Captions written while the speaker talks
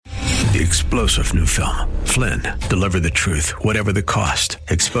the explosive new film, Flynn, Deliver the Truth, Whatever the Cost,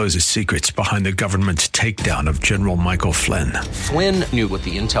 exposes secrets behind the government's takedown of General Michael Flynn. Flynn knew what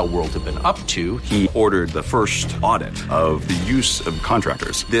the intel world had been up to. He ordered the first audit of the use of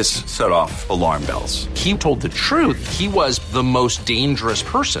contractors. This set off alarm bells. He told the truth. He was the most dangerous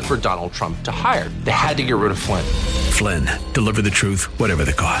person for Donald Trump to hire. They had to get rid of Flynn. Flynn, Deliver the Truth, Whatever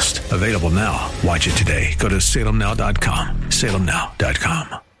the Cost. Available now. Watch it today. Go to salemnow.com.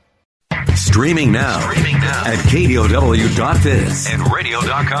 salemnow.com. Streaming now at KDOW.biz and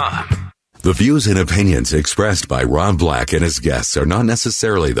radio.com. The views and opinions expressed by Rob Black and his guests are not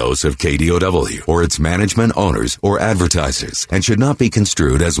necessarily those of KDOW or its management, owners, or advertisers and should not be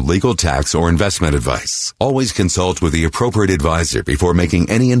construed as legal, tax, or investment advice. Always consult with the appropriate advisor before making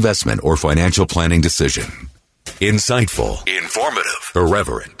any investment or financial planning decision. Insightful, informative,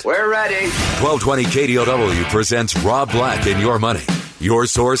 irreverent. We're ready. 1220 KDOW presents Rob Black and Your Money. Your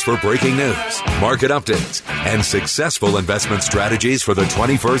source for breaking news, market updates, and successful investment strategies for the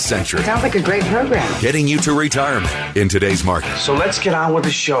 21st century. Sounds like a great program. Getting you to retirement in today's market. So let's get on with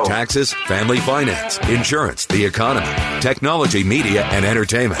the show. Taxes, family finance, insurance, the economy, technology, media, and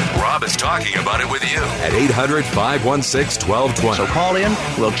entertainment. Rob is talking about it with you at 800-516-1220. So call in,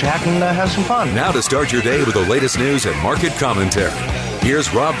 we'll chat and have some fun. Now to start your day with the latest news and market commentary.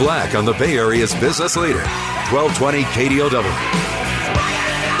 Here's Rob Black on the Bay Area's business leader, 1220 KDOW.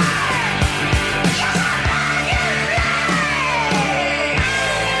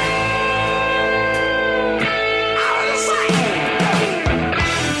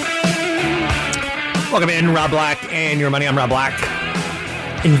 Welcome in, Rob Black and Your Money. I'm Rob Black.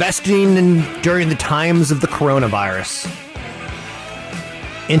 Investing during the times of the coronavirus.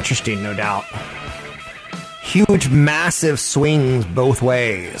 Interesting, no doubt. Huge, massive swings both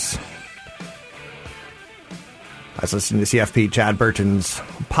ways. I was listening to CFP Chad Burton's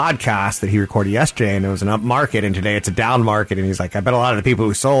podcast that he recorded yesterday, and it was an up market, and today it's a down market. And he's like, I bet a lot of the people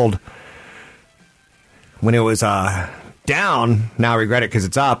who sold when it was down now regret it because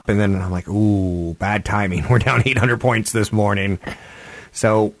it's up. And then I'm like, ooh, bad timing. We're down 800 points this morning.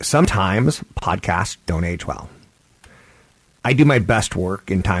 So sometimes podcasts don't age well. I do my best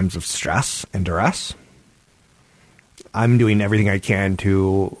work in times of stress and duress. I'm doing everything I can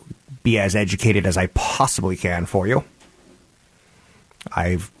to be as educated as I possibly can for you.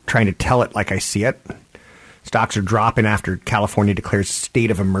 I'm trying to tell it like I see it. Stocks are dropping after California declares state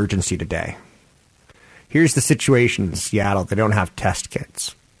of emergency today. Here's the situation in Seattle. They don't have test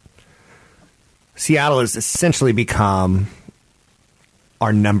kits. Seattle has essentially become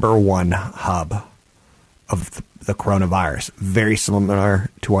our number one hub of the coronavirus. Very similar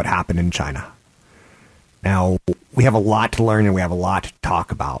to what happened in China. Now, we have a lot to learn and we have a lot to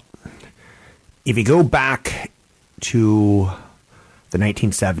talk about. If you go back to the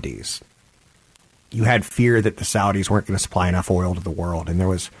 1970s, you had fear that the Saudis weren't going to supply enough oil to the world, and there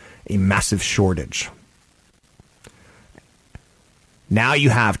was a massive shortage. Now you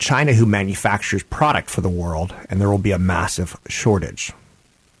have China who manufactures product for the world, and there will be a massive shortage.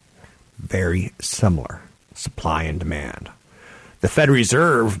 Very similar supply and demand. The Fed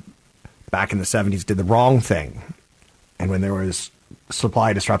Reserve back in the 70s did the wrong thing. And when there was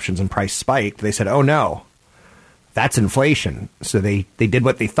supply disruptions and price spiked, they said, oh no, that's inflation. So they did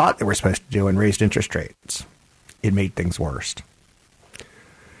what they thought they were supposed to do and raised interest rates. It made things worse.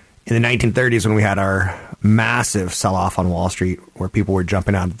 In the 1930s, when we had our massive sell-off on Wall Street where people were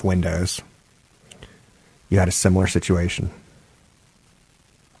jumping out of the windows, you had a similar situation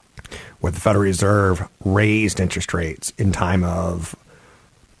where the Federal Reserve raised interest rates in time of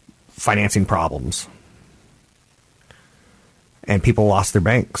financing problems. And people lost their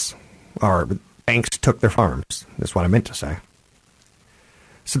banks, or banks took their farms. That's what I meant to say.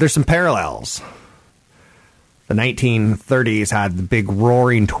 So there's some parallels. The 1930s had the big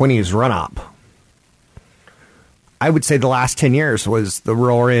roaring 20s run up. I would say the last 10 years was the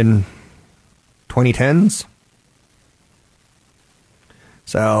roaring 2010s.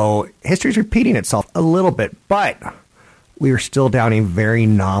 So history's repeating itself a little bit, but we are still down a very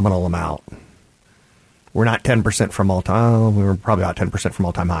nominal amount. We're not 10% from all-time. We were probably about 10% from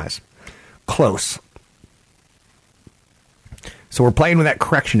all-time highs. Close. So we're playing with that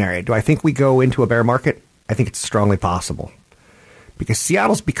correction area. Do I think we go into a bear market? I think it's strongly possible. Because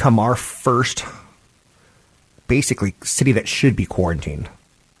Seattle's become our first, basically, city that should be quarantined.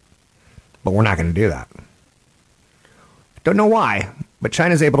 But we're not going to do that. Don't know why, but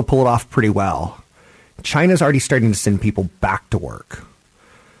China's able to pull it off pretty well. China's already starting to send people back to work.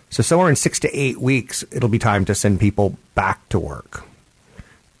 So somewhere in 6 to 8 weeks, it'll be time to send people back to work.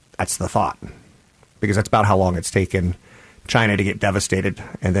 That's the thought. Because that's about how long it's taken China to get devastated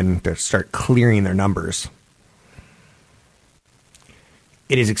and then to start clearing their numbers.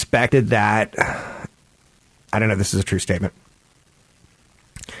 It is expected that, I don't know if this is a true statement,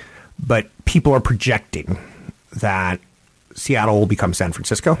 but people are projecting that Seattle will become San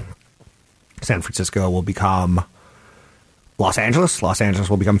Francisco. San Francisco will become Los Angeles. Los Angeles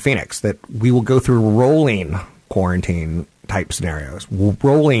will become Phoenix. That we will go through rolling quarantine type scenarios,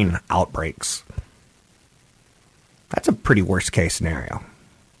 rolling outbreaks. That's a pretty worst case scenario.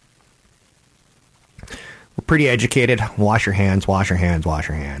 We're pretty educated. Wash your hands, wash your hands, wash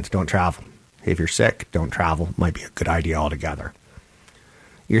your hands. Don't travel. If you're sick, don't travel. Might be a good idea altogether.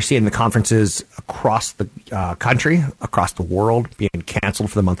 You're seeing the conferences across the country, across the world, being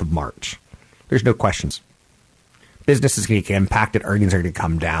canceled for the month of March. There's no questions. Business is going to get impacted. Earnings are going to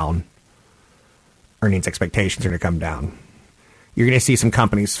come down. Earnings expectations are going to come down. You're going to see some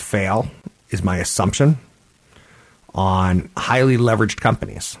companies fail, is my assumption, on highly leveraged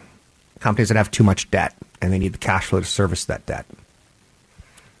companies. Companies that have too much debt, and they need the cash flow to service that debt.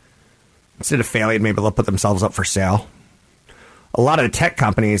 Instead of failing, maybe they'll put themselves up for sale. A lot of the tech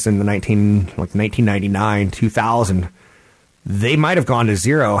companies in the 1999, 2000, they might have gone to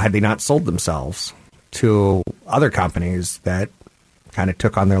zero had they not sold themselves to other companies that kind of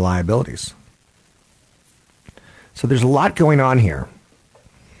took on their liabilities. So there's a lot going on here.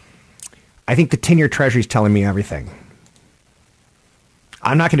 I think the 10-year Treasury is telling me everything.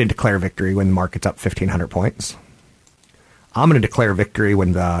 I'm not going to declare victory when the market's up 1,500 points. I'm going to declare victory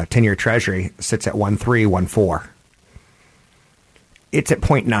when the 10-year Treasury sits at 1.314. It's at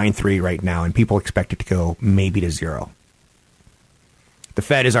 0.93 right now, and people expect it to go maybe to zero. The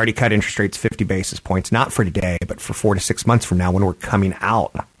Fed has already cut interest rates 50 basis points, not for today, but for 4 to 6 months from now when we're coming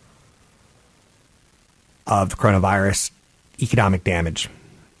out of the coronavirus economic damage.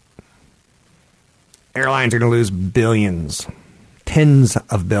 Airlines are going to lose billions, tens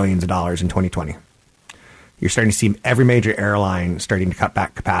of billions of dollars in 2020. You're starting to see every major airline starting to cut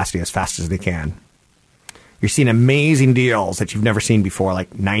back capacity as fast as they can. You're seeing amazing deals that you've never seen before, like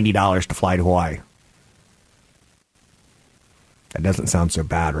 $90 to fly to Hawaii. That doesn't sound so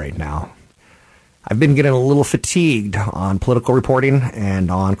bad right now. I've been getting a little fatigued on political reporting and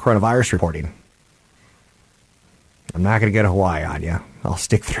on coronavirus reporting. I'm not going to get a Hawaii on you. I'll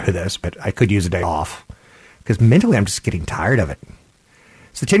stick through this, but I could use a day off because mentally I'm just getting tired of it.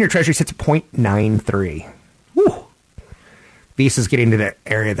 So the 10-year Treasury sits at 0.93. Woo. Visa's getting to the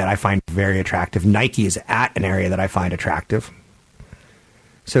area that I find very attractive. Nike is at an area that I find attractive.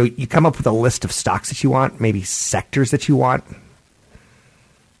 So you come up with a list of stocks that you want, maybe sectors that you want.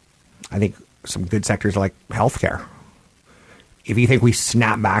 I think some good sectors like healthcare. If you think we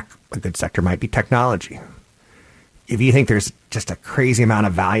snap back, a good sector might be technology. If you think there's just a crazy amount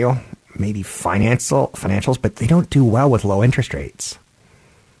of value, maybe financials, but they don't do well with low interest rates.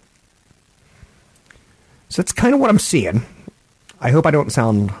 So that's kind of what I'm seeing. I hope I don't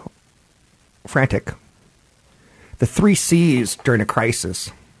sound frantic. The 3 C's during a crisis: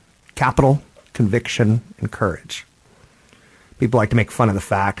 capital, conviction, and courage. People like to make fun of the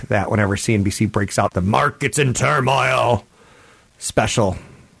fact that whenever CNBC breaks out the market's in turmoil special,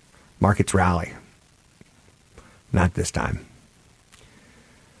 markets rally. Not this time.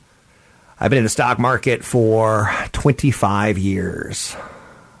 I've been in the stock market for 25 years,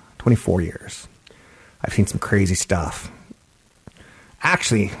 24 years. I've seen some crazy stuff.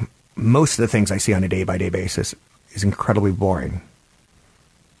 Actually, most of the things I see on a day-by-day basis is incredibly boring.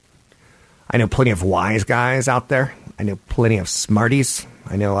 I know plenty of wise guys out there. I know plenty of smarties.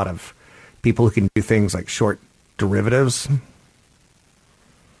 I know a lot of people who can do things like short derivatives.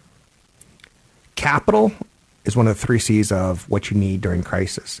 Capital is one of the 3 C's of what you need during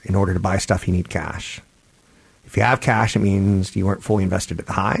crisis. In order to buy stuff, you need cash. If you have cash, it means you weren't fully invested at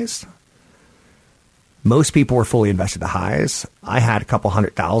the highs. Most people were fully invested at the highs. I had a couple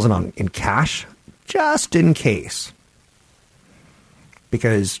 $100,000 in cash just in case.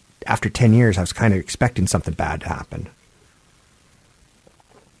 Because after 10 years, I was kind of expecting something bad to happen.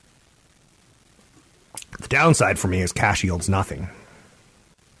 The downside for me is cash yields nothing.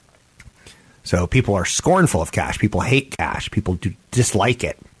 So people are scornful of cash. People hate cash. People do dislike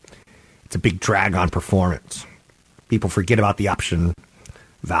it. It's a big drag on performance. People forget about the option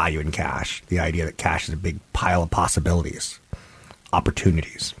value in cash. The idea that cash is a big pile of possibilities,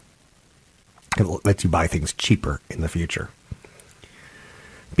 opportunities. It lets you buy things cheaper in the future.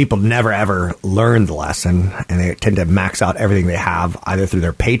 People never, ever learn the lesson, and they tend to max out everything they have, either through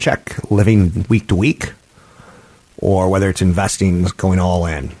their paycheck, living week to week, or whether it's investing, going all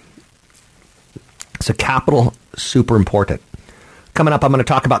in. So capital, super important. Coming up, I'm going to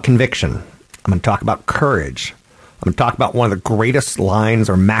talk about conviction. I'm going to talk about courage. I'm going to talk about one of the greatest lines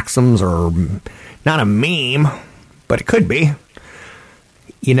or maxims, or not a meme, but it could be.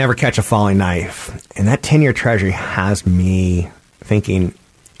 You never catch a falling knife. And that 10-year treasury has me thinking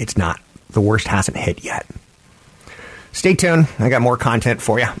it's not. The worst hasn't hit yet. Stay tuned. I got more content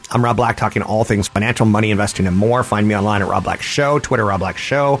for you. I'm Rob Black, talking all things financial, money, investing, and more. Find me online at Rob Black Show, Twitter, Rob Black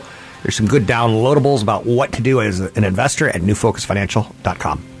Show. There's some good downloadables about what to do as an investor at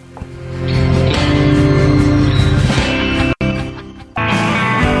newfocusfinancial.com.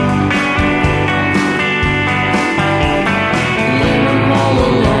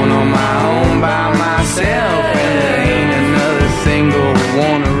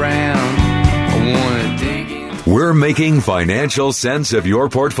 We're making financial sense of your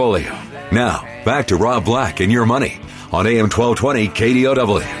portfolio. Now, back to Rob Black and Your Money on AM 1220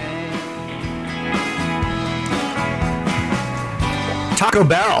 KDOW. Taco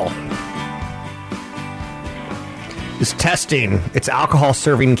Bell is testing its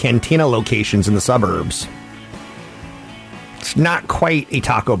alcohol-serving cantina locations in the suburbs. It's not quite a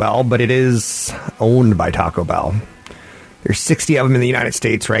Taco Bell, but it is owned by Taco Bell. There's 60 of them in the United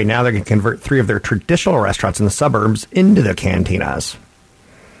States right now. They're going to convert 3 of their traditional restaurants in the suburbs into the cantinas.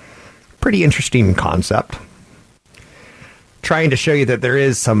 Pretty interesting concept. Trying to show you that there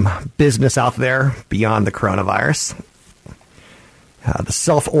is some business out there beyond the coronavirus. The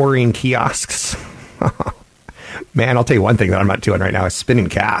self-ordering kiosks. Man, I'll tell you one thing that I'm not doing right now is spending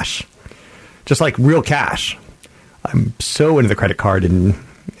cash. Just like real cash. I'm so into the credit card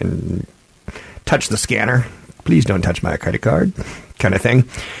and touch the scanner. Please don't touch my credit card, kind of thing.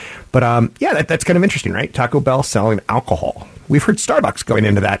 But yeah, that's kind of interesting, right? Taco Bell selling alcohol. We've heard Starbucks going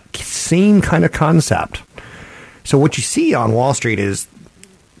into that same kind of concept. So what you see on Wall Street is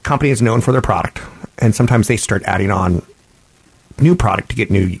companies known for their product, and sometimes they start adding on new product to get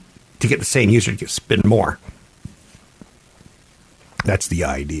the same user to spend more. That's the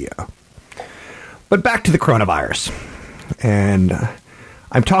idea. But back to the coronavirus, and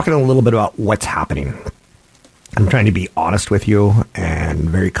I'm talking a little bit about what's happening. I'm trying to be honest with you and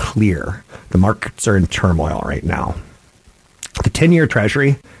very clear. The markets are in turmoil right now. The 10-year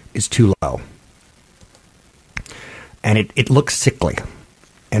treasury is too low. And it looks sickly.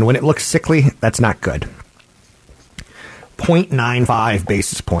 And when it looks sickly, that's not good. 0.95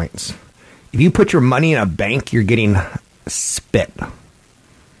 basis points. If you put your money in a bank, you're getting spit.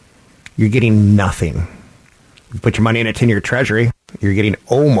 You're getting nothing. If you put your money in a 10-year treasury, you're getting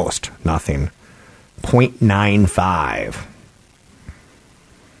almost nothing. 0.95.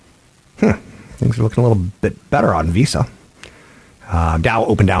 Things are looking a little bit better on Visa. Dow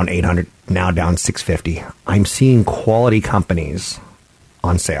opened down 800, now down 650. I'm seeing quality companies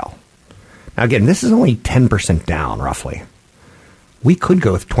on sale. Now, again, this is only 10% down, roughly. We could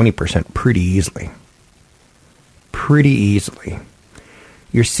go with 20% pretty easily. Pretty easily.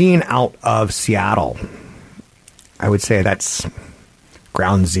 You're seeing out of Seattle, I would say that's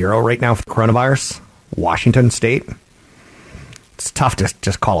ground zero right now for coronavirus. Washington State. It's tough to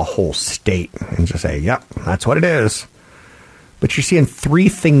just call a whole state and just say, yep, that's what it is. But you're seeing 3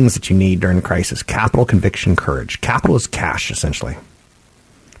 things that you need during a crisis: capital, conviction, courage. Capital is cash, essentially.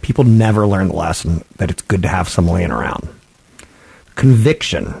 People never learn the lesson that it's good to have some laying around.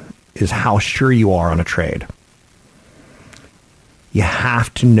 Conviction is how sure you are on a trade. You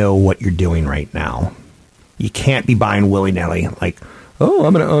have to know what you're doing right now. You can't be buying willy-nilly like, oh,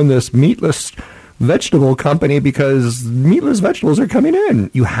 I'm going to own this meatless vegetable company because meatless vegetables are coming in.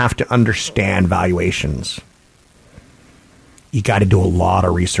 You have to understand valuations. You got to do a lot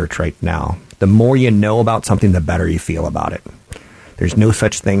of research right now. The more you know about something, the better you feel about it. There's no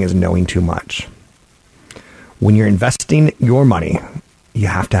such thing as knowing too much. When you're investing your money, you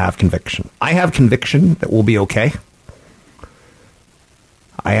have to have conviction. I have conviction that we'll be okay.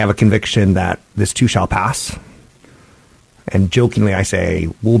 I have a conviction that this too shall pass. And jokingly, I say,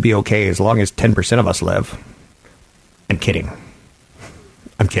 we'll be okay as long as 10% of us live. I'm kidding.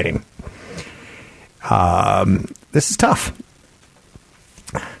 I'm kidding. This is tough.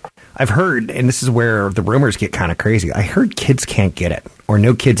 I've heard, and this is where the rumors get kind of crazy, I heard kids can't get it, or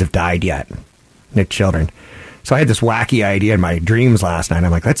no kids have died yet. No children. So I had this wacky idea in my dreams last night.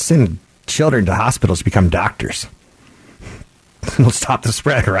 I'm like, let's send children to hospitals to become doctors. It'll stop the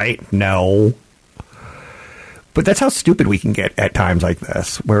spread, right? No. But that's how stupid we can get at times like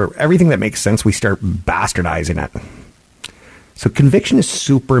this, where everything that makes sense, we start bastardizing it. So conviction is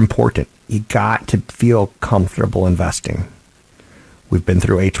super important. You got to feel comfortable investing. We've been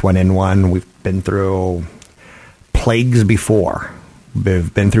through H1N1. We've been through plagues before.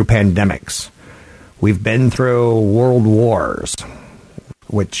 We've been through pandemics. We've been through world wars,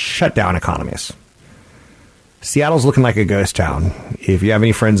 which shut down economies. Seattle's looking like a ghost town. If you have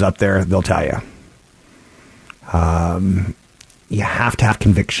any friends up there, they'll tell you. You have to have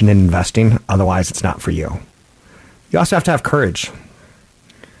conviction in investing. Otherwise, it's not for you. You also have to have courage.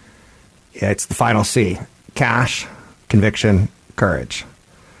 Yeah, it's the final C. Cash, conviction, courage.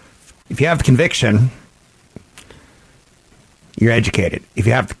 If you have the conviction, you're educated. If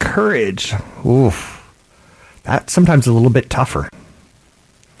you have the courage, that's sometimes a little bit tougher.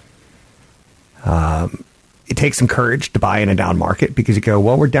 It takes some courage to buy in a down market because you go,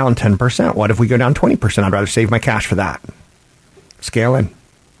 well, we're down 10%. What if we go down 20%? I'd rather save my cash for that. Scale in.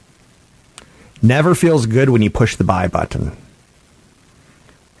 Never feels good when you push the buy button.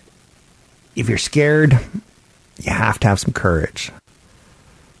 If you're scared, you have to have some courage.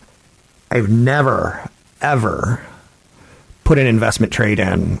 I've never, ever put an investment trade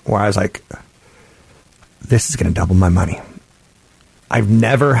in where I was like, this is going to double my money. I've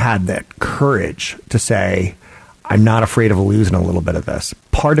never had that courage to say, I'm not afraid of losing a little bit of this.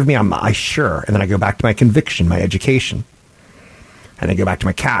 Part of me, I'm sure. And then I go back to my conviction, my education. And I go back to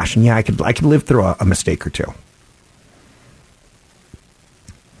my cash. And yeah, I could live through a mistake or two.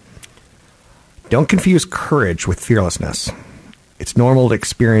 Don't confuse courage with fearlessness. It's normal to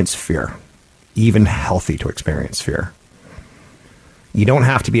experience fear. Even healthy to experience fear. You don't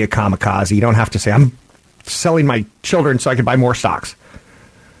have to be a kamikaze. You don't have to say, I'm selling my children so I can buy more stocks.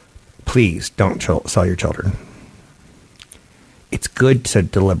 Please don't sell your children. It's good to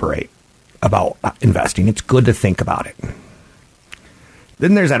deliberate about investing. It's good to think about it.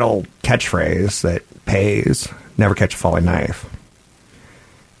 Then there's that old catchphrase that pays, never catch a falling knife.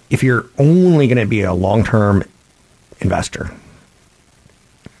 If you're only going to be a long-term investor,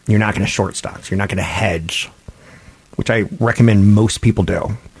 you're not going to short stocks. You're not going to hedge, which I recommend most people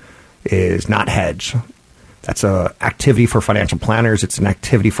do, is not hedge. That's an activity for financial planners. It's an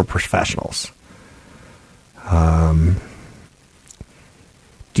activity for professionals.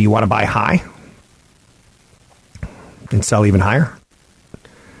 Do you want to buy high and sell even higher?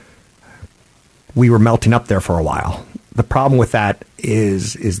 We were melting up there for a while. The problem with that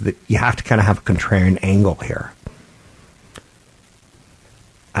is that you have to kind of have a contrarian angle here.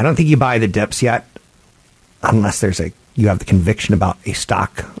 I don't think you buy the dips yet unless you have the conviction about a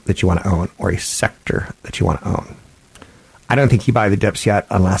stock that you want to own or a sector that you want to own. I don't think you buy the dips yet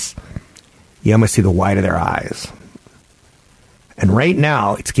unless you almost see the white of their eyes. And right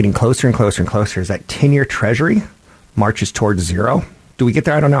now, it's getting closer and closer and closer as that 10-year treasury marches towards zero. Do we get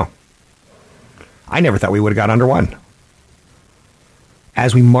there? I don't know. I never thought we would have got under 1.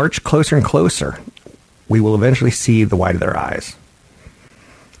 As we march closer and closer, we will eventually see the white of their eyes.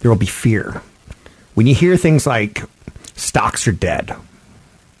 There will be fear. When you hear things like stocks are dead,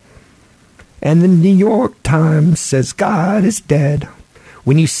 and the New York Times says God is dead,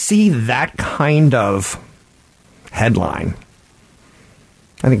 when you see that kind of headline,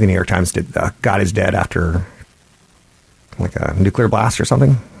 I think the New York Times did God is dead after like a nuclear blast or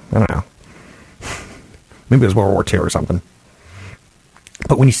something. I don't know. Maybe it was World War II or something.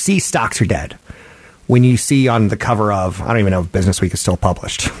 But when you see stocks are dead, when you see on the cover of, I don't even know if Business Week is still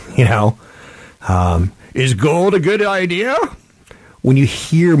published, is gold a good idea? When you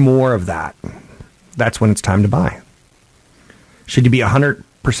hear more of that, that's when it's time to buy. Should you be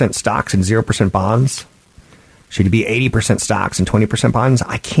 100% stocks and 0% bonds? Should you be 80% stocks and 20% bonds?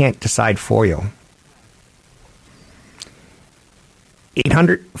 I can't decide for you.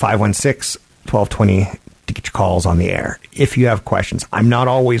 800-516-1220 to get your calls on the air. If you have questions, I'm not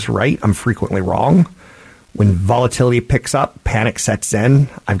always right. I'm frequently wrong. When volatility picks up, panic sets in.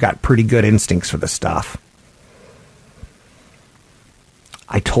 I've got pretty good instincts for this stuff.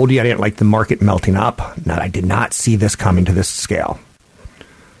 I told you I didn't like the market melting up. No, I did not see this coming to this scale.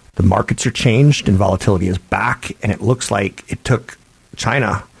 The markets are changed and volatility is back, and it looks like it took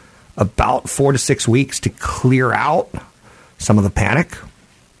China about 4 to 6 weeks to clear out some of the panic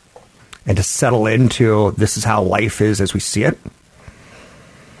and to settle into this is how life is as we see it.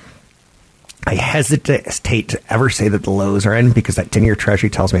 I hesitate to ever say that the lows are in because that 10-year treasury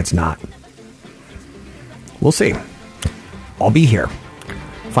tells me it's not. We'll see. I'll be here.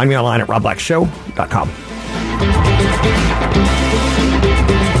 Find me online at robblackshow.com.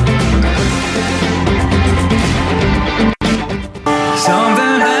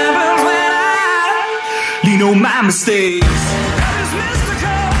 Something happened when I lean on my mistakes.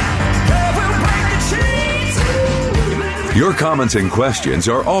 Your comments and questions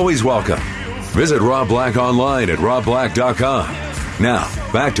are always welcome. Visit Rob Black online at robblack.com. Now,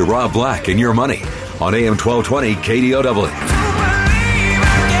 back to Rob Black and Your Money on AM 1220 KDOW.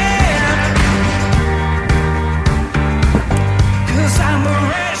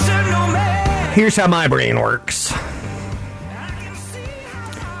 Here's how my brain works.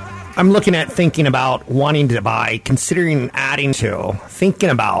 I'm looking at thinking about wanting to buy, considering adding to, thinking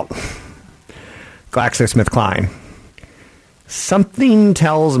about GlaxoSmithKline. Something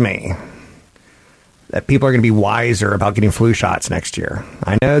tells me that people are going to be wiser about getting flu shots next year.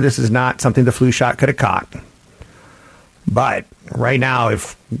 I know this is not something the flu shot could have caught. But right now,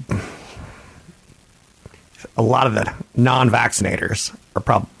 if a lot of the non-vaccinators are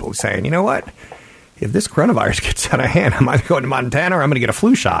probably saying, you know what? If this coronavirus gets out of hand, I'm either going to Montana or I'm going to get a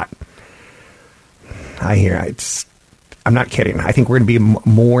flu shot. I'm not kidding. I think we're going to be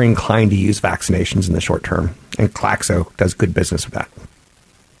more inclined to use vaccinations in the short term. And Glaxo does good business with that.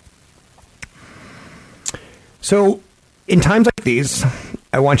 So, in times like these,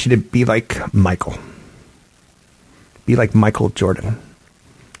 I want you to be like Michael. Be like Michael Jordan.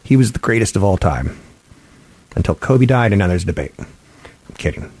 He was the greatest of all time. Until Kobe died and now there's debate. I'm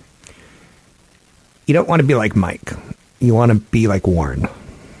kidding. You don't want to be like Mike. You want to be like Warren.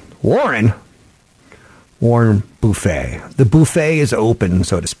 Warren Buffet. The buffet is open,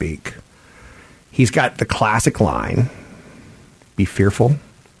 so to speak. He's got the classic line, be fearful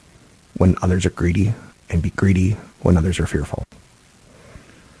when others are greedy, and be greedy when others are fearful.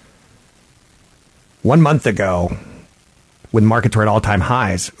 1 month ago, when markets were at all-time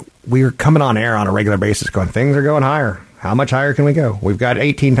highs, we were coming on air on a regular basis going, things are going higher. How much higher can we go? We've got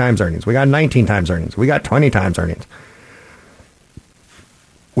 18 times earnings. We got 19 times earnings. We got 20 times earnings.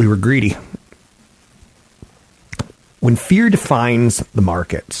 We were greedy. When fear defines the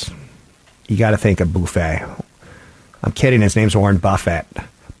markets, you got to think of buffet. I'm kidding. His name's Warren Buffett.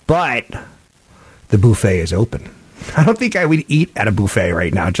 But the buffet is open. I don't think I would eat at a buffet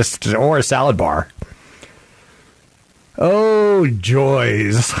right now, or a salad bar. Oh,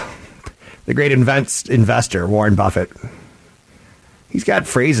 joys. The great investor, Warren Buffett. He's got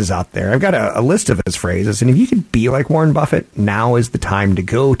phrases out there. I've got a list of his phrases. And if you could be like Warren Buffett, now is the time to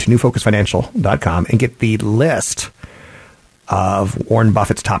go to newfocusfinancial.com and get the list of Warren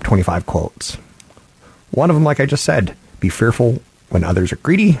Buffett's top 25 quotes. One of them, like I just said, be fearful when others are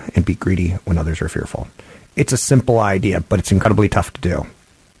greedy and be greedy when others are fearful. It's a simple idea, but it's incredibly tough to do.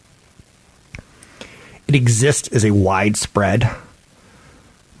 It exists as a widespread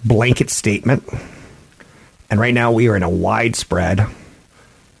blanket statement. And right now we are in a widespread,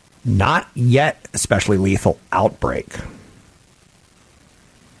 not yet especially lethal outbreak.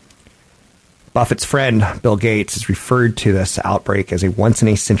 Buffett's friend, Bill Gates, has referred to this outbreak as a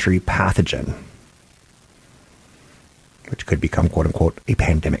once-in-a-century pathogen, which could become, quote-unquote, a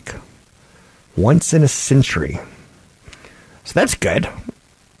pandemic. Once in a century. So that's good.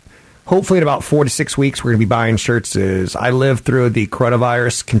 Hopefully in about 4 to 6 weeks, we're going to be buying shirts as I lived through the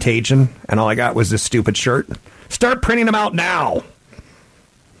coronavirus contagion, and all I got was this stupid shirt. Start printing them out now.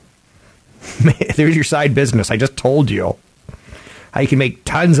 There's your side business. I just told you how you can make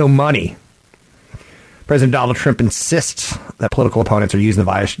tons of money. President Donald Trump insists that political opponents are using the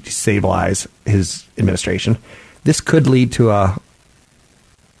virus to destabilize his administration. This could lead to a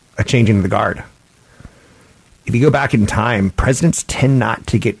changing of the guard. If you go back in time, presidents tend not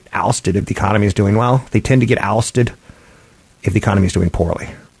to get ousted if the economy is doing well. They tend to get ousted if the economy is doing poorly.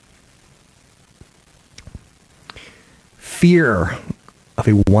 Fear of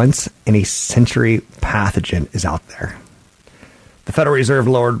a once-in-a-century pathogen is out there. The Federal Reserve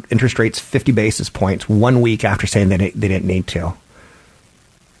lowered interest rates 50 basis points 1 week after saying they didn't need to.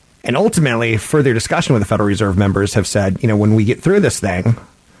 And ultimately, further discussion with the Federal Reserve members have said, when we get through this thing,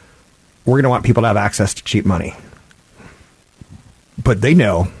 we're going to want people to have access to cheap money. But they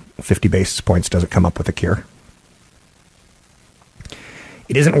know 50 basis points doesn't come up with a cure.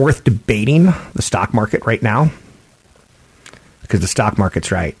 It isn't worth debating the stock market right now because the stock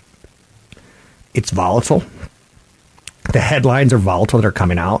market's right. It's volatile. The headlines are volatile that are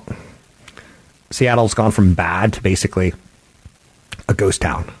coming out. Seattle's gone from bad to basically a ghost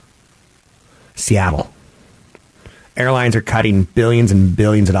town. Seattle. Airlines are cutting billions and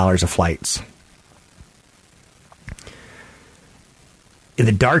billions of dollars of flights. In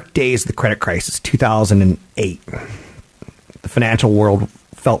the dark days of the credit crisis, 2008, the financial world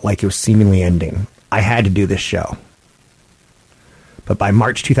felt like it was seemingly ending. I had to do this show. But by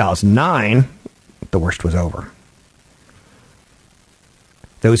March 2009, the worst was over.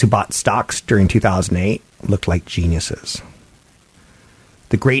 Those who bought stocks during 2008 looked like geniuses.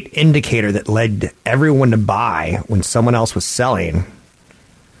 The great indicator that led everyone to buy when someone else was selling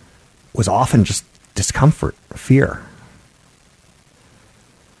was often just discomfort, fear.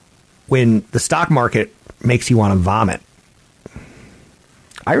 When the stock market makes you want to vomit.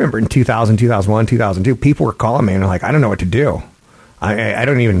 I remember in 2000, 2001, 2002, people were calling me and they're like, I don't know what to do. I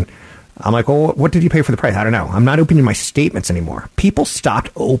don't even, I'm like, well, what did you pay for the price? I don't know. I'm not opening my statements anymore. People stopped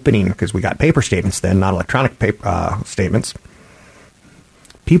opening because we got paper statements then, not electronic paper, statements.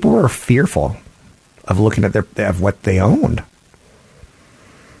 People were fearful of looking at of what they owned.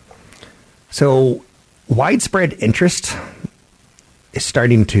 So widespread interest is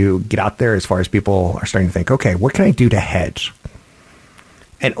starting to get out there as far as people are starting to think, okay, what can I do to hedge?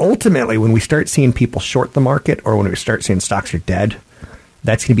 And ultimately, when we start seeing people short the market or when we start seeing stocks are dead,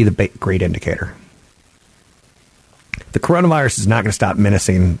 that's going to be the great indicator. The coronavirus is not going to stop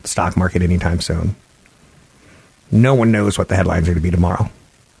menacing the stock market anytime soon. No one knows what the headlines are going to be tomorrow.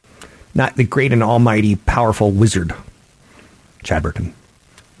 Not the great and almighty powerful wizard, Chad Burton.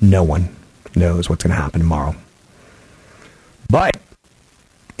 No one knows what's going to happen tomorrow. But,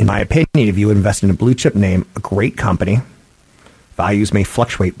 in my opinion, if you invest in a blue chip name, a great company, values may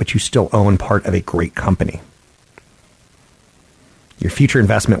fluctuate, but you still own part of a great company. Your future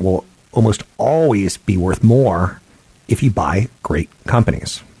investment will almost always be worth more if you buy great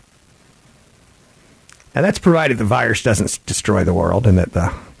companies. Now, that's provided the virus doesn't destroy the world and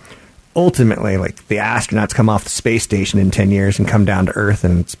that ultimately, like, the astronauts come off the space station in 10 years and come down to Earth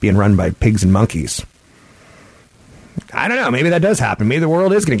and it's being run by pigs and monkeys. I don't know. Maybe that does happen. Maybe the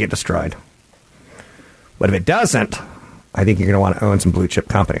world is going to get destroyed. But if it doesn't, I think you're going to want to own some blue chip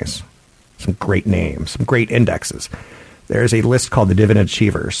companies, some great names, some great indexes. There's a list called the Dividend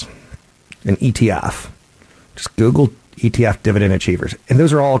Achievers, an ETF. Just Google ETF Dividend Achievers. And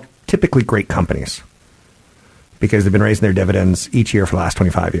those are all typically great companies because they've been raising their dividends each year for the last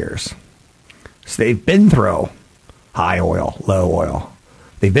 25 years. So they've been through high oil, low oil.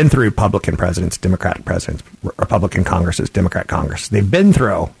 They've been through Republican presidents, Democratic presidents, Republican Congresses, Democrat Congress. They've been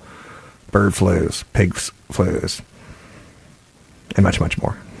through bird flus, pig flus, and much, much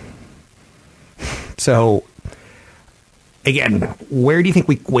more. So, again, where do you think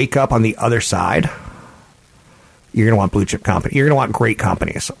we wake up on the other side? You're going to want blue chip companies. You're going to want great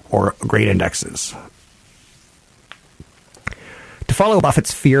companies or great indexes. To follow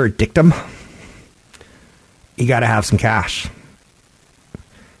Buffett's fear dictum, you got to have some cash.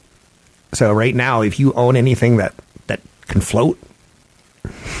 So right now, if you own anything that can float,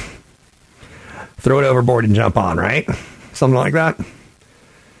 throw it overboard and jump on, right? Something like that.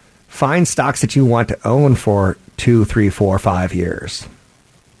 Find stocks that you want to own for 2, 3, 4, 5 years.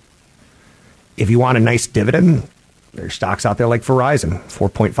 If you want a nice dividend, there's stocks out there like Verizon,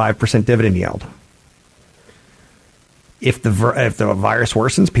 4.5% dividend yield. If the virus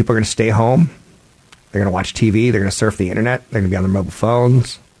worsens, people are going to stay home. They're going to watch TV. They're going to surf the internet. They're going to be on their mobile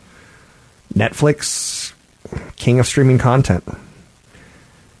phones. Netflix, king of streaming content.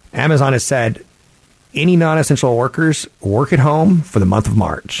 Amazon has said any non-essential workers work at home for the month of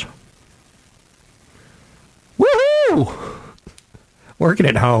March. Woohoo! Working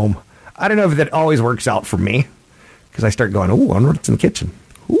at home. I don't know if that always works out for me because I start going, ooh, I wonder what's in the kitchen.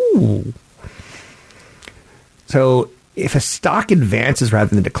 Ooh. So if a stock advances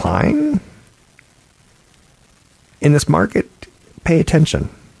rather than decline in this market, pay attention.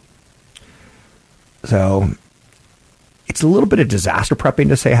 So it's a little bit of disaster prepping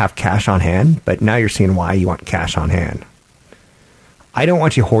to say have cash on hand, but now you're seeing why you want cash on hand. I don't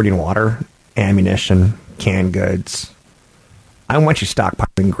want you hoarding water, ammunition, canned goods. I want you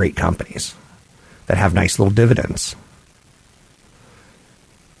stockpiling great companies that have nice little dividends.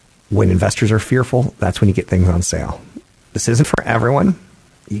 When investors are fearful, that's when you get things on sale. This isn't for everyone.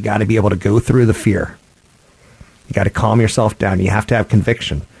 You got to be able to go through the fear. You got to calm yourself down. You have to have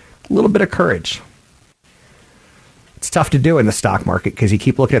conviction, a little bit of courage. It's tough to do in the stock market because you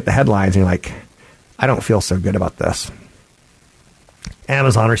keep looking at the headlines and you're like, I don't feel so good about this.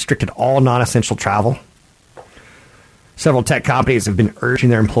 Amazon restricted all non-essential travel. Several tech companies have been urging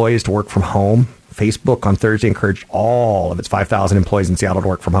their employees to work from home. Facebook on Thursday encouraged all of its 5,000 employees in Seattle to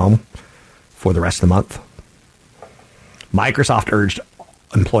work from home for the rest of the month. Microsoft urged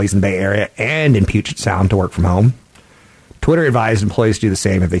employees in the Bay Area and in Puget Sound to work from home. Twitter advised employees to do the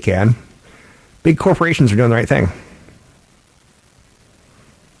same if they can. Big corporations are doing the right thing.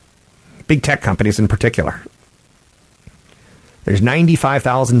 Big tech companies in particular. There's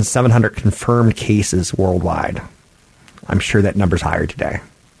 95,700 confirmed cases worldwide. I'm sure that number's higher today.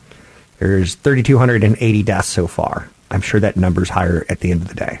 There's 3,280 deaths so far. I'm sure that number's higher at the end of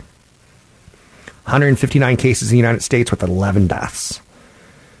the day. 159 cases in the United States with 11 deaths.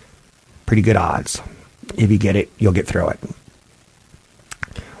 Pretty good odds. If you get it, you'll get through it.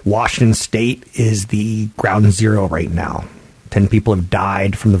 Washington State is the ground zero right now. 10 people have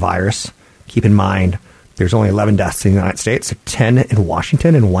died from the virus. Keep in mind, there's only 11 deaths in the United States, so 10 in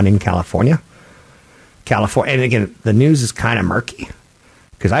Washington and 1 in California. And again, the news is kind of murky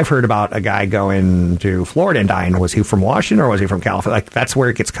Because I've heard about a guy going to Florida and dying. Was he from Washington or was he from California? Like, that's where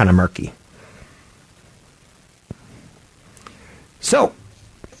it gets kind of murky. So,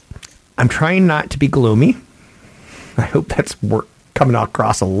 I'm trying not to be gloomy. I hope that's coming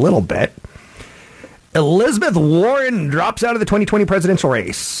across a little bit. Elizabeth Warren drops out of the 2020 presidential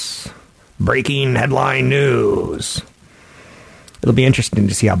race. Breaking headline news. It'll be interesting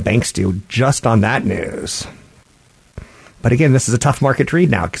to see how banks do just on that news. But again, this is a tough market to read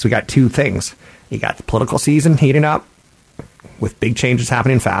now because we got two things. You got the political season heating up with big changes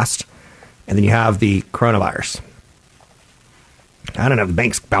happening fast. And then you have the coronavirus. I don't know if the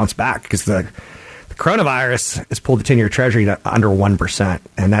banks bounce back because the coronavirus has pulled the 10-year treasury to under 1%.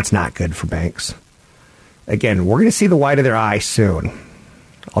 And that's not good for banks. Again, we're going to see the white of their eye soon.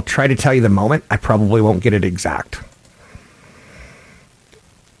 I'll try to tell you the moment. I probably won't get it exact.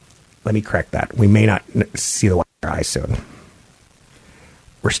 Let me correct that. We may not see the white of their eye soon.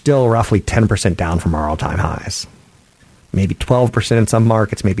 We're still roughly 10% down from our all-time highs. Maybe 12% in some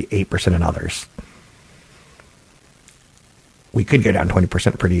markets, maybe 8% in others. We could go down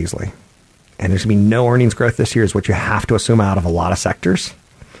 20% pretty easily. And there's going to be no earnings growth this year is what you have to assume out of a lot of sectors.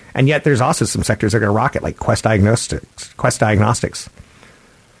 And yet there's also some sectors that are going to rocket, like Quest Diagnostics.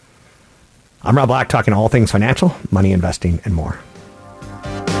 I'm Rob Black, talking all things financial, money, investing, and more.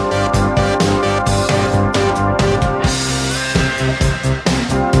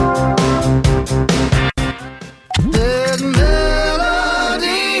 There's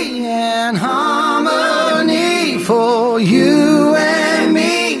melody and harmony for you and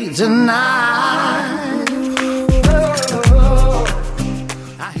me tonight.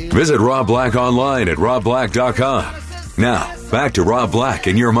 Visit Rob Black online at robblack.com. Now, back to Rob Black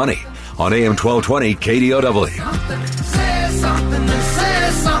and Your Money on AM 1220 KDOW. Say something.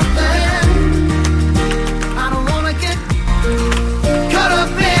 I don't want to get caught up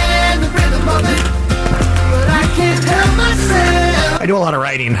in the rhythm of it, but I can't help myself. I do a lot of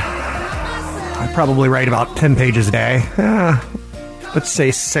writing. I probably write about 10 pages a day. Let's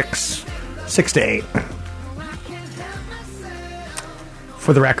say 6 to 8.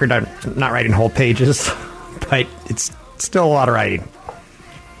 For the record, I'm not writing whole pages, but it's still a lot of writing.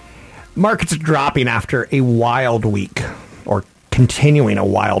 Markets are dropping after a wild week, or continuing a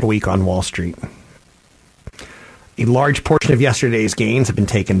wild week on Wall Street. A large portion of yesterday's gains have been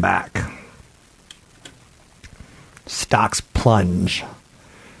taken back. Stocks plunge.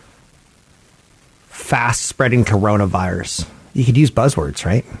 Fast-spreading coronavirus. You could use buzzwords,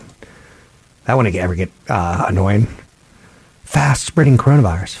 right? That wouldn't ever get annoying. Fast-spreading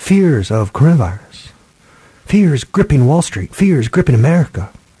coronavirus. Fears of coronavirus. Fears gripping Wall Street. Fears gripping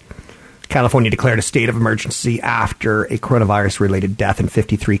America. California declared a state of emergency after a coronavirus-related death and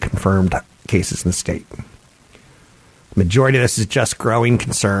 53 confirmed cases in the state. The majority of this is just growing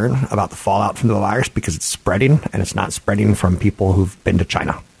concern about the fallout from the virus because it's spreading, and it's not spreading from people who've been to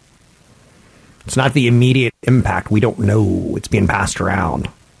China. It's not the immediate impact. We don't know. It's being passed around.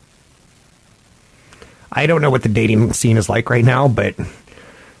 I don't know what the dating scene is like right now, but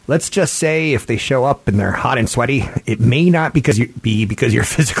let's just say if they show up and they're hot and sweaty, it may not be because you're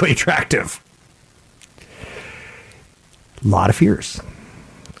physically attractive. A lot of fears.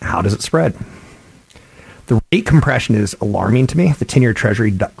 How does it spread? The rate compression is alarming to me. The 10-year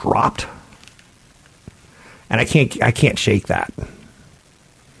treasury dropped. And I can't shake that.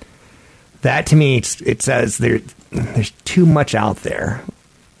 That to me, it says there's too much out there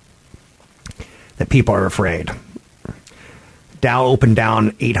that people are afraid. Dow opened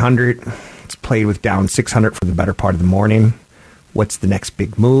down 800. It's played with down 600 for the better part of the morning. What's the next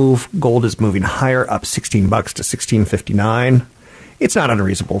big move? Gold is moving higher, up $16 to $16.59. It's not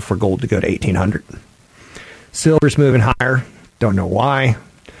unreasonable for gold to go to 1800. Silver's moving higher. Don't know why,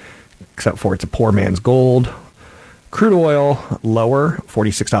 except for it's a poor man's gold. Crude oil lower,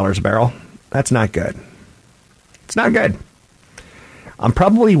 $46 a barrel. That's not good. It's not good. I'm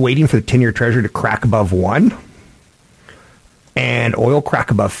probably waiting for the 10-year treasury to crack above 1 and oil crack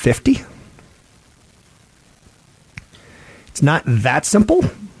above 50. It's not that simple.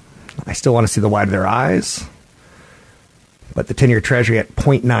 I still want to see the white of their eyes. But the 10-year treasury at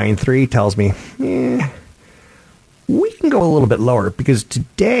 0.93 tells me, we can go a little bit lower because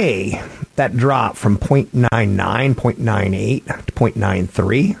today that drop from 0.99, 0.98 to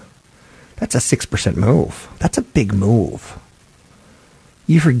 0.93, that's a 6% move. That's a big move.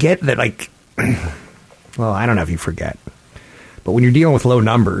 You forget that, well, I don't know if you forget, but when you're dealing with low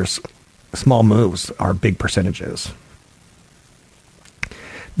numbers, small moves are big percentages.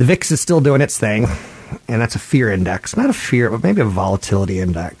 The VIX is still doing its thing, and that's a fear index. Not a fear, but maybe a volatility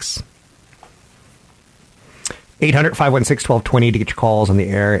index. 800-516-1220 to get your calls on the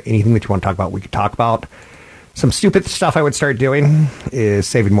air. Anything that you want to talk about, we could talk about. Some stupid stuff I would start doing is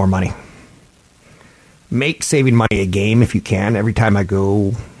saving more money. Make saving money a game if you can. Every time I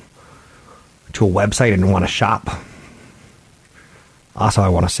go to a website and want to shop, also I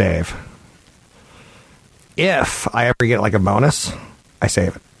want to save. If I ever get like a bonus, I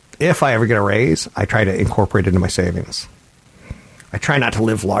save it. If I ever get a raise, I try to incorporate it into my savings. I try not to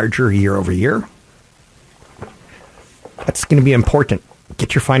live larger year over year. That's going to be important.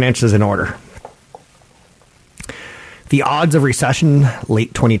 Get your finances in order. The odds of recession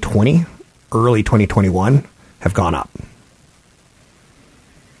late 2020, early 2021 have gone up.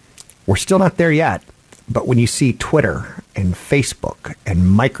 We're still not there yet, but when you see Twitter and Facebook and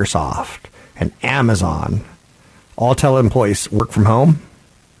Microsoft and Amazon all tell employees work from home,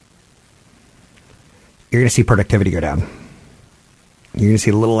 you're going to see productivity go down. You're going to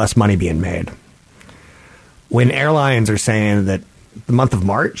see a little less money being made. When airlines are saying that the month of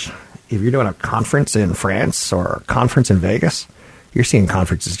March, if you're doing a conference in France or a conference in Vegas, you're seeing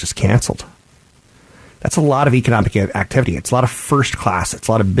conferences just canceled. That's a lot of economic activity. It's a lot of first class. It's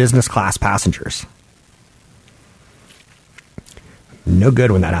a lot of business class passengers. No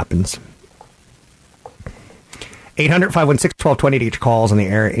good when that happens. 800-516-1220 to get your calls on the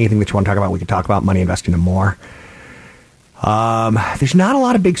air. Anything that you want to talk about, we can talk about. Money, investing, and more. There's not a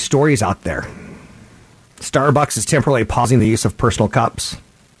lot of big stories out there. Starbucks is temporarily pausing the use of personal cups.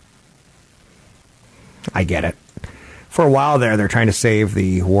 I get it. For a while there, they're trying to save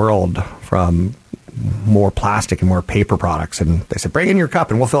the world from more plastic and more paper products. And they said, bring in your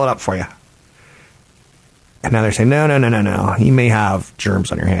cup and we'll fill it up for you. And now they're saying, no. You may have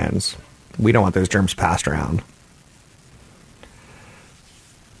germs on your hands. We don't want those germs passed around.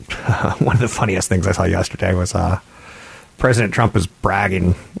 One of the funniest things I saw yesterday was President Trump was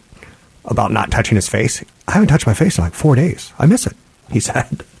bragging about not touching his face. I haven't touched my face in like 4 days. I miss it, he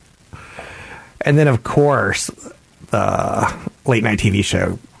said. And then, of course, the late night TV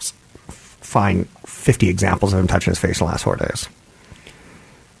show find 50 examples of him touching his face in the last 4 days.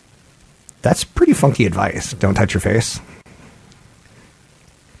 That's pretty funky advice. Don't touch your face.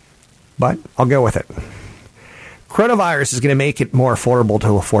 But I'll go with it. Coronavirus is going to make it more affordable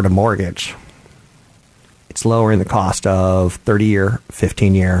to afford a mortgage. It's lowering the cost of 30-year,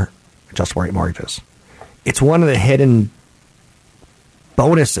 15-year adjustable rate mortgages. It's one of the hidden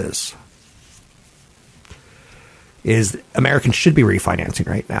bonuses is Americans should be refinancing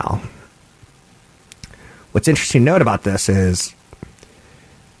right now. What's interesting to note about this is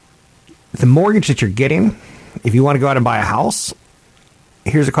the mortgage that you're getting, if you want to go out and buy a house,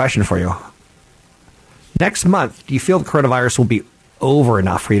 here's a question for you. Next month, do you feel the coronavirus will be over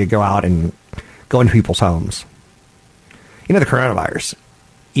enough for you to go out and go into people's homes? You know, the coronavirus,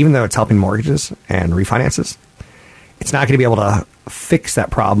 even though it's helping mortgages and refinances, it's not going to be able to fix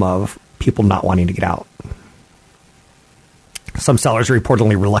that problem of people not wanting to get out. Some sellers are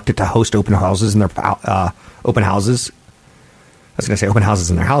reportedly reluctant to host open houses in their open houses. I was going to say open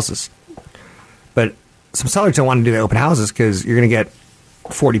houses in their houses. But some sellers don't want to do the open houses because you're going to get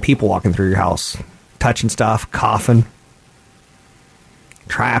 40 people walking through your house, touching stuff, coughing,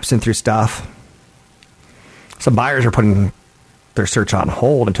 traipsing through stuff. Some buyers are putting their search on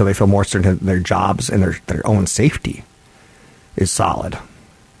hold until they feel more certain that their jobs and their own safety is solid.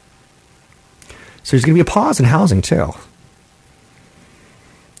 So there's going to be a pause in housing too.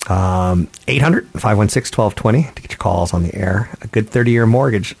 800-516-1220 to get your calls on the air. A good 30-year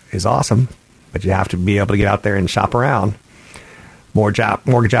mortgage is awesome, but you have to be able to get out there and shop around.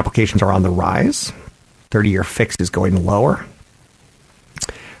 Mortgage applications are on the rise. 30-year fixed is going lower.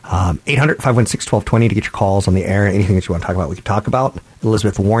 800-516-1220 to get your calls on the air. Anything that you want to talk about, we can talk about.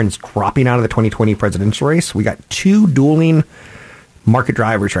 Elizabeth Warren's dropping out of the 2020 presidential race. We got two dueling market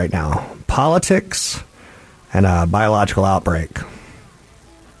drivers right now. Politics and a biological outbreak.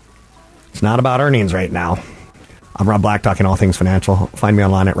 It's not about earnings right now. I'm Rob Black, talking all things financial. Find me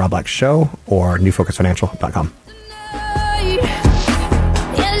online at Rob Black Show or newfocusfinancial.com.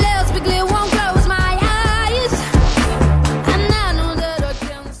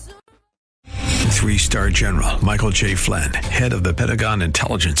 Three-star General Michael J. Flynn, head of the Pentagon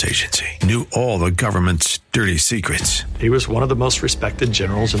Intelligence Agency, knew all the government's dirty secrets. He was one of the most respected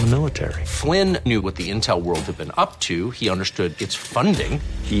generals in the military. Flynn knew what the intel world had been up to. He understood its funding.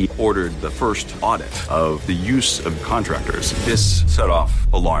 He ordered the first audit of the use of contractors. This set off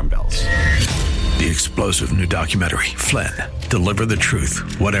alarm bells. The explosive new documentary, Flynn, deliver the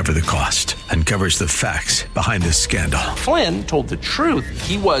truth, whatever the cost, and covers the facts behind this scandal. Flynn told the truth.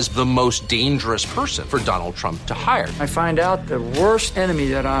 He was the most dangerous person for Donald Trump to hire. I find out the worst enemy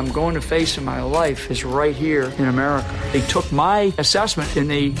that I'm going to face in my life is right here in America. They took my assessment and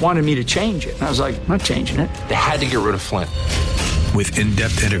they wanted me to change it. And I was like, I'm not changing it. They had to get rid of Flynn. With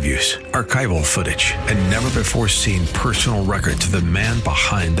in-depth interviews, archival footage, and never-before-seen personal records of the man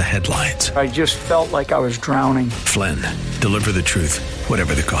behind the headlines. I just felt like I was drowning. Flynn, deliver the truth,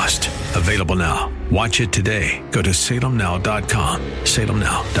 whatever the cost. Available now. Watch it today. Go to salemnow.com.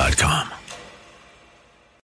 salemnow.com.